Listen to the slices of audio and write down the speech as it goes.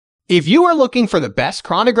If you are looking for the best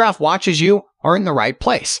chronograph watches, you are in the right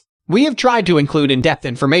place. We have tried to include in-depth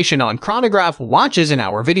information on chronograph watches in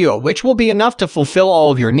our video, which will be enough to fulfill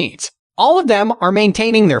all of your needs. All of them are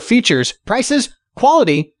maintaining their features, prices,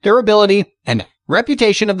 quality, durability, and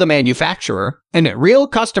reputation of the manufacturer, and real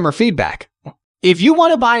customer feedback. If you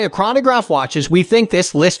want to buy a chronograph watches, we think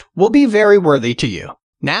this list will be very worthy to you.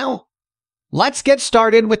 Now, let's get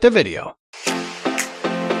started with the video.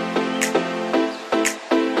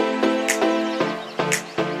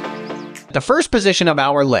 The first position of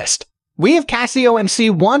our list, we have Casio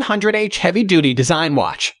MC100H Heavy-Duty Design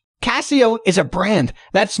Watch. Casio is a brand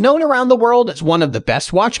that's known around the world as one of the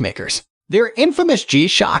best watchmakers. Their infamous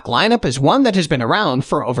G-Shock lineup is one that has been around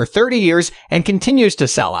for over 30 years and continues to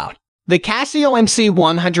sell out. The Casio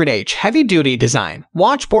MC100H Heavy-Duty Design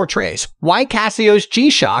Watch portrays why Casio's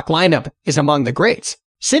G-Shock lineup is among the greats.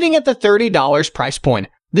 Sitting at the $30 price point,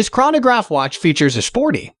 this chronograph watch features a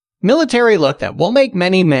sporty, military look that will make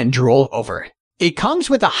many men drool over it. It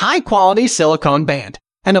comes with a high-quality silicone band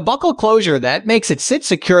and a buckle closure that makes it sit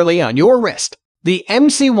securely on your wrist. The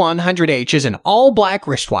MC100H is an all-black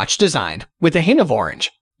wristwatch designed with a hint of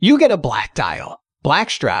orange. You get a black dial,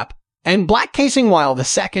 black strap, and black casing, while the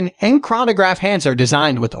second and chronograph hands are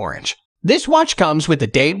designed with orange. This watch comes with a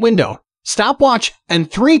date window, stopwatch,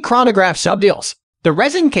 and 3 chronograph subdials. The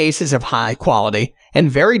resin case is of high quality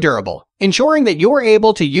and very durable, ensuring that you're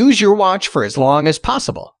able to use your watch for as long as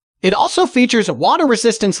possible. It also features a water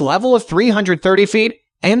resistance level of 330 feet,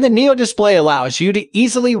 and the Neo display allows you to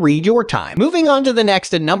easily read your time. Moving on to the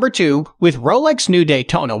next at number 2 with Rolex new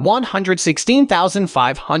Daytona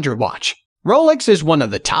 116,500 watch. Rolex is one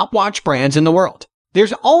of the top watch brands in the world.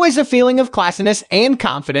 There's always a feeling of classiness and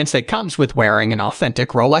confidence that comes with wearing an authentic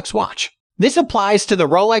Rolex watch. This applies to the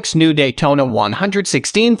Rolex new Daytona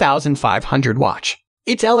 116,500 watch.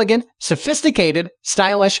 It's elegant, sophisticated,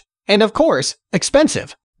 stylish, and of course,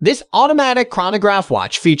 expensive. This automatic chronograph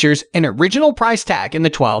watch features an original price tag in the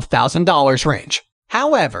 $12,000 range.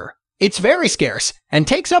 However, it's very scarce and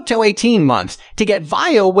takes up to 18 months to get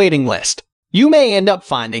via a waiting list. You may end up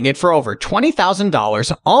finding it for over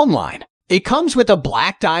 $20,000 online. It comes with a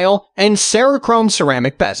black dial and Serichrome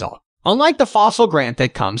ceramic bezel. Unlike the fossil grant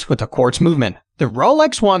that comes with a quartz movement, the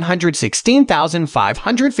Rolex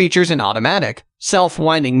 116,500 features an automatic,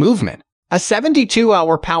 self-winding movement, a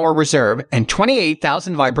 72-hour power reserve, and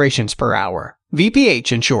 28,000 vibrations per hour.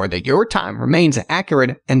 VPH ensure that your time remains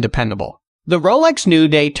accurate and dependable. The Rolex new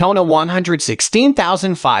Daytona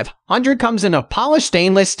 116,500 comes in a polished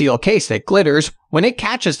stainless steel case that glitters when it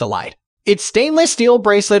catches the light. Its stainless steel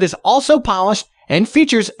bracelet is also polished and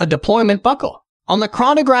features a deployment buckle. On the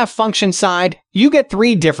chronograph function side, you get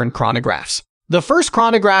 3 different chronographs. The first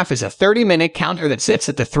chronograph is a 30-minute counter that sits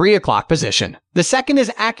at the 3 o'clock position. The second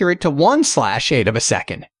is accurate to 1/8 of a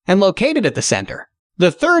second and located at the center.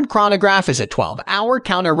 The third chronograph is a 12-hour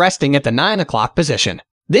counter resting at the 9 o'clock position.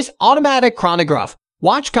 This automatic chronograph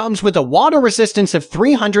watch comes with a water resistance of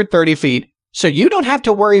 330 feet, so you don't have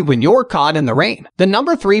to worry when you're caught in the rain. The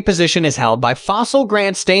number 3 position is held by Fossil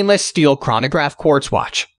Grant Stainless Steel Chronograph Quartz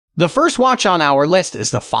Watch. The first watch on our list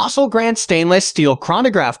is the Fossil Grant Stainless Steel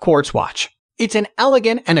Chronograph Quartz Watch. It's an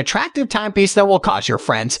elegant and attractive timepiece that will cause your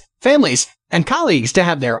friends, families, and colleagues to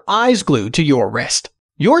have their eyes glued to your wrist.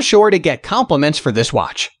 You're sure to get compliments for this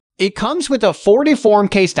watch. It comes with a 40-form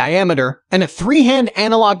case diameter and a 3-hand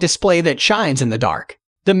analog display that shines in the dark.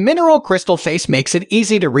 The mineral crystal face makes it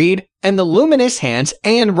easy to read, and the luminous hands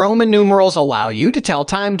and Roman numerals allow you to tell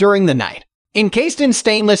time during the night. Encased in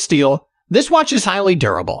stainless steel, this watch is highly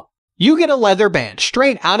durable. You get a leather band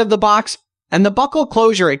straight out of the box, and the buckle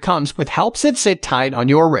closure it comes with helps it sit tight on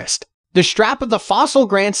your wrist. The strap of the Fossil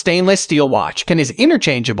Grant stainless steel watch is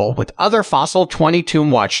interchangeable with other Fossil 22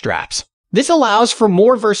 watch straps. This allows for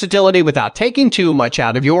more versatility without taking too much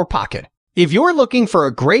out of your pocket. If you're looking for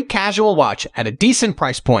a great casual watch at a decent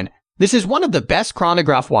price point, this is one of the best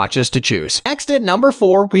chronograph watches to choose. Next at number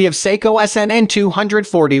 4, we have Seiko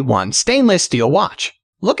SN-N241 stainless steel watch.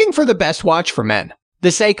 Looking for the best watch for men? The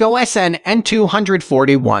Seiko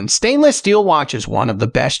SN-N241 stainless steel watch is one of the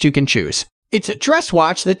best you can choose. It's a dress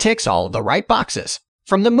watch that ticks all of the right boxes.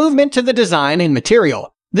 From the movement to the design and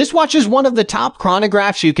material, this watch is one of the top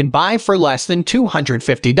chronographs you can buy for less than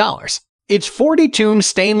 $250. Its 40-tune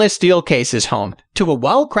stainless steel case is home to a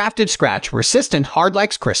well-crafted scratch-resistant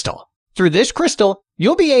Hardlex crystal. Through this crystal,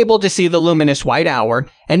 you'll be able to see the luminous white hour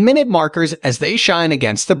and minute markers as they shine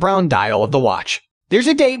against the brown dial of the watch. There's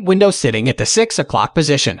a date window sitting at the 6 o'clock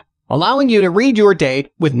position, allowing you to read your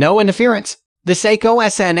date with no interference. The Seiko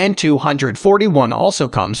SN-N241 also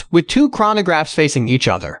comes with 2 chronographs facing each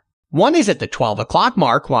other. One is at the 12 o'clock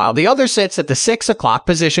mark while the other sits at the 6 o'clock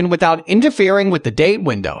position without interfering with the date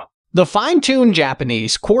window. The fine-tuned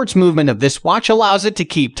Japanese quartz movement of this watch allows it to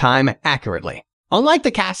keep time accurately. Unlike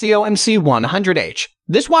the Casio MC100H,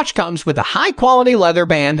 this watch comes with a high-quality leather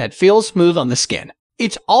band that feels smooth on the skin.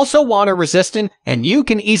 It's also water-resistant, and you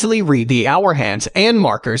can easily read the hour hands and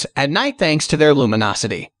markers at night thanks to their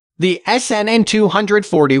luminosity. The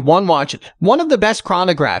SNN241 watch is one of the best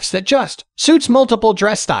chronographs that just suits multiple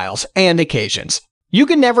dress styles and occasions. You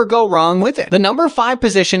can never go wrong with it. The number 5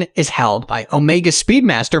 position is held by Omega's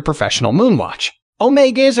Speedmaster Professional Moonwatch.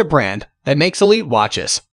 Omega is a brand that makes elite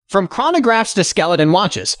watches. From chronographs to skeleton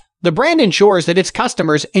watches, the brand ensures that its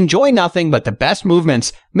customers enjoy nothing but the best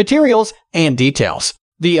movements, materials, and details.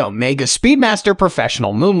 The Omega Speedmaster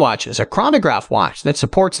Professional Moonwatch is a chronograph watch that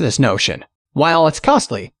supports this notion. While it's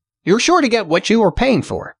costly, you're sure to get what you are paying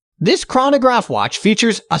for. This chronograph watch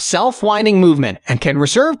features a self-winding movement and can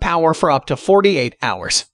reserve power for up to 48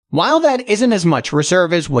 hours. While that isn't as much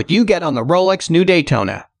reserve as what you get on the ROLEX new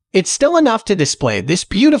Daytona, it's still enough to display this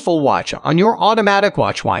beautiful watch on your automatic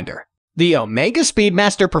watch winder. The Omega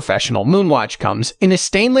Speedmaster Professional Moonwatch comes in a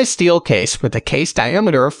stainless steel case with a case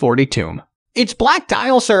diameter of 42. Its black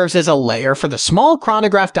dial serves as a layer for the small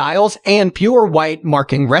chronograph dials and pure white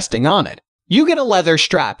marking resting on it. You get a leather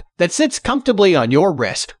strap that sits comfortably on your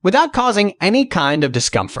wrist without causing any kind of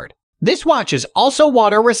discomfort. This watch is also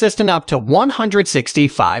water resistant up to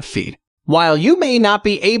 165 feet. While you may not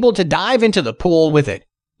be able to dive into the pool with it,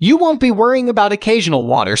 you won't be worrying about occasional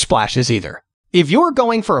water splashes either. If you're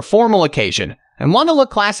going for a formal occasion and want to look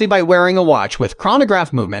classy by wearing a watch with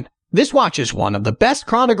chronograph movement, this watch is one of the best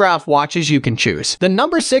chronograph watches you can choose. The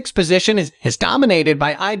number 6 position is dominated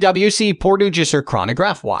by IWC Portugieser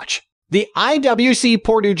Chronograph Watch. The IWC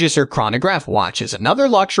Portugieser Chronograph Watch is another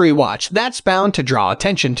luxury watch that's bound to draw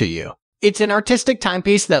attention to you. It's an artistic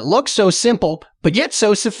timepiece that looks so simple, but yet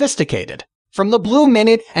so sophisticated. From the blue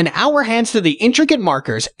minute and hour hands to the intricate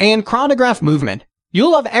markers and chronograph movement,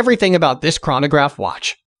 you'll love everything about this chronograph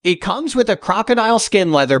watch. It comes with a crocodile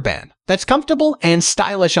skin leather band that's comfortable and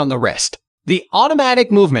stylish on the wrist. The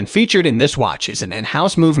automatic movement featured in this watch is an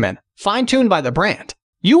in-house movement, fine-tuned by the brand.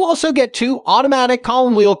 You also get 2 automatic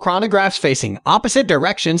column wheel chronographs facing opposite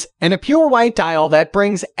directions and a pure white dial that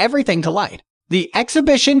brings everything to light. The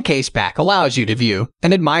exhibition case back allows you to view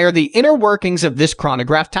and admire the inner workings of this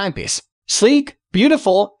chronograph timepiece. Sleek,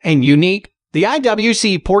 beautiful, and unique, the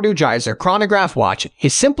IWC Portugieser Chronograph Watch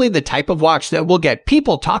is simply the type of watch that will get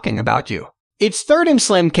people talking about you. Its third and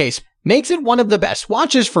slim case makes it one of the best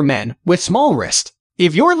watches for men with small wrists.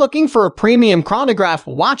 If you're looking for a premium chronograph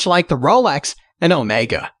watch like the Rolex and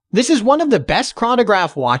Omega, this is one of the best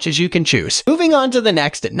chronograph watches you can choose. Moving on to the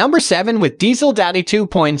next at number 7 with Diesel Daddy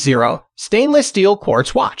 2.0 Stainless Steel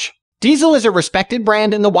Quartz Watch. Diesel is a respected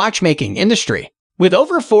brand in the watchmaking industry. With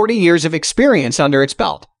over 40 years of experience under its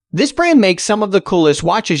belt, this brand makes some of the coolest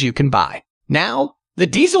watches you can buy. Now, the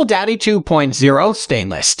Diesel Daddy 2.0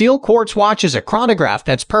 Stainless Steel Quartz Watch is a chronograph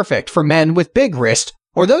that's perfect for men with big wrists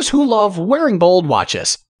or those who love wearing bold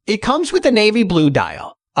watches. It comes with a navy blue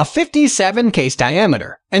dial, a 57 case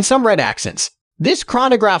diameter, and some red accents. This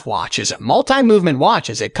chronograph watch is a multi-movement watch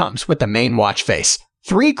as it comes with the main watch face,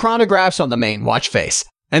 3 chronographs on the main watch face,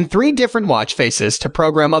 and 3 different watch faces to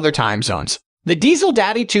program other time zones. The Diesel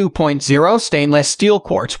Daddy 2.0 Stainless Steel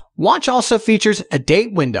Quartz Watch also features a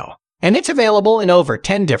date window, and it's available in over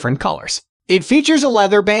 10 different colors. It features a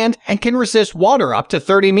leather band and can resist water up to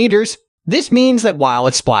 30 meters. This means that while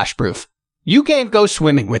it's splash-proof, you can't go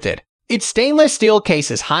swimming with it. Its stainless steel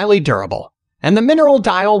case is highly durable, and the mineral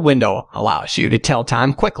dial window allows you to tell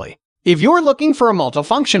time quickly. If you're looking for a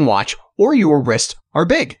multifunction watch or your wrists are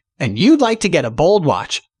big and you'd like to get a bold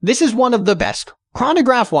watch, this is one of the best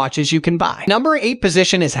chronograph watches you can buy. Number 8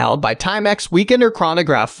 position is held by Timex Weekender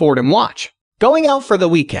Chronograph Fordham Watch. Going out for the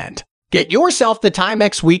weekend? Get yourself the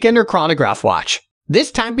Timex Weekender Chronograph Watch.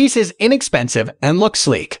 This timepiece is inexpensive and looks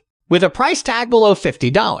sleek. With a price tag below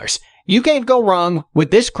 $50, you can't go wrong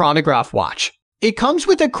with this chronograph watch. It comes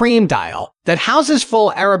with a cream dial that houses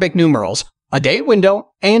full Arabic numerals, a date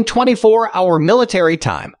window, and 24-hour military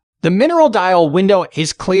time. The mineral dial window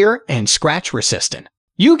is clear and scratch resistant.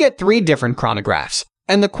 You get 3 different chronographs,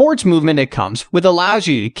 and the quartz movement it comes with allows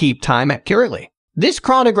you to keep time accurately. This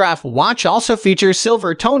chronograph watch also features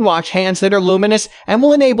silver tone watch hands that are luminous and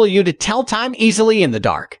will enable you to tell time easily in the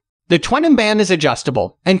dark. The twin band is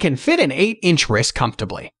adjustable and can fit an 8-inch wrist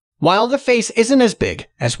comfortably. While the face isn't as big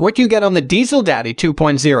as what you get on the Diesel Daddy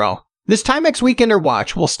 2.0, this Timex Weekender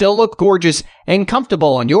watch will still look gorgeous and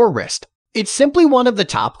comfortable on your wrist. It's simply one of the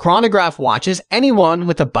top chronograph watches anyone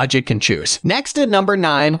with a budget can choose. Next at number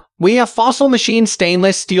 9, we have Fossil Machine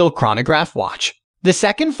Stainless Steel Chronograph Watch. The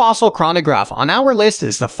second fossil chronograph on our list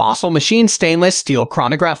is the Fossil Machine Stainless Steel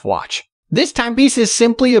Chronograph Watch. This timepiece is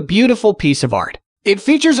simply a beautiful piece of art. It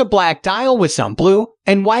features a black dial with some blue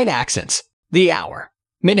and white accents. The hour,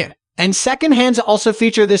 minute, and second hands also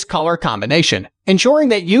feature this color combination, ensuring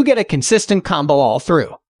that you get a consistent combo all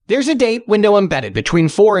through. There's a date window embedded between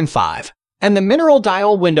 4 and 5. And the mineral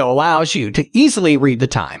dial window allows you to easily read the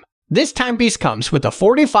time. This timepiece comes with a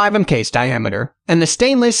 45 mm case diameter, and the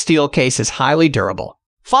stainless steel case is highly durable.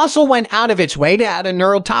 Fossil went out of its way to add a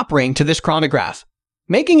knurled top ring to this chronograph,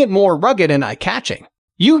 making it more rugged and eye-catching.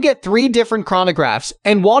 You get 3 different chronographs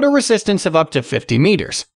and water resistance of up to 50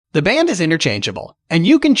 meters. The band is interchangeable, and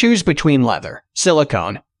you can choose between leather,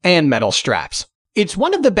 silicone, and metal straps. It's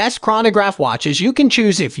one of the best chronograph watches you can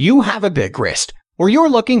choose if you have a big wrist, or you're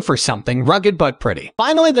looking for something rugged but pretty.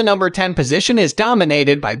 Finally, the number 10 position is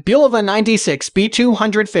dominated by Bulova 96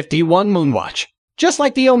 B251 Moonwatch. Just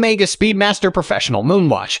like the Omega Speedmaster Professional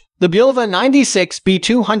Moonwatch, the Bulova 96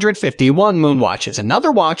 B251 Moonwatch is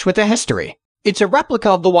another watch with a history. It's a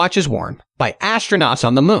replica of the watches worn by astronauts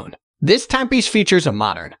on the moon. This timepiece features a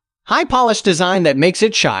modern, high-polished design that makes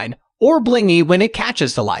it shine or blingy when it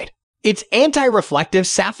catches the light. Its anti-reflective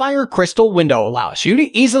sapphire crystal window allows you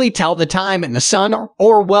to easily tell the time in the sun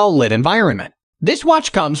or well-lit environment. This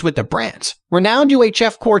watch comes with the brand's renowned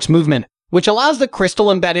UHF quartz movement, which allows the crystal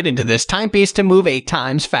embedded into this timepiece to move 8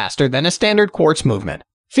 times faster than a standard quartz movement.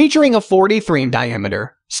 Featuring a 43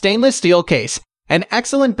 diameter stainless steel case and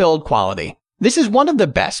excellent build quality, this is one of the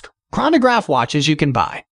best chronograph watches you can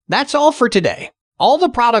buy. That's all for today. All the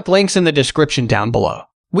product links in the description down below.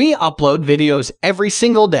 We upload videos every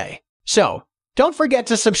single day. So, don't forget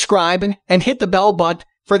to subscribe and hit the bell button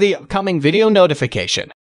for the upcoming video notification.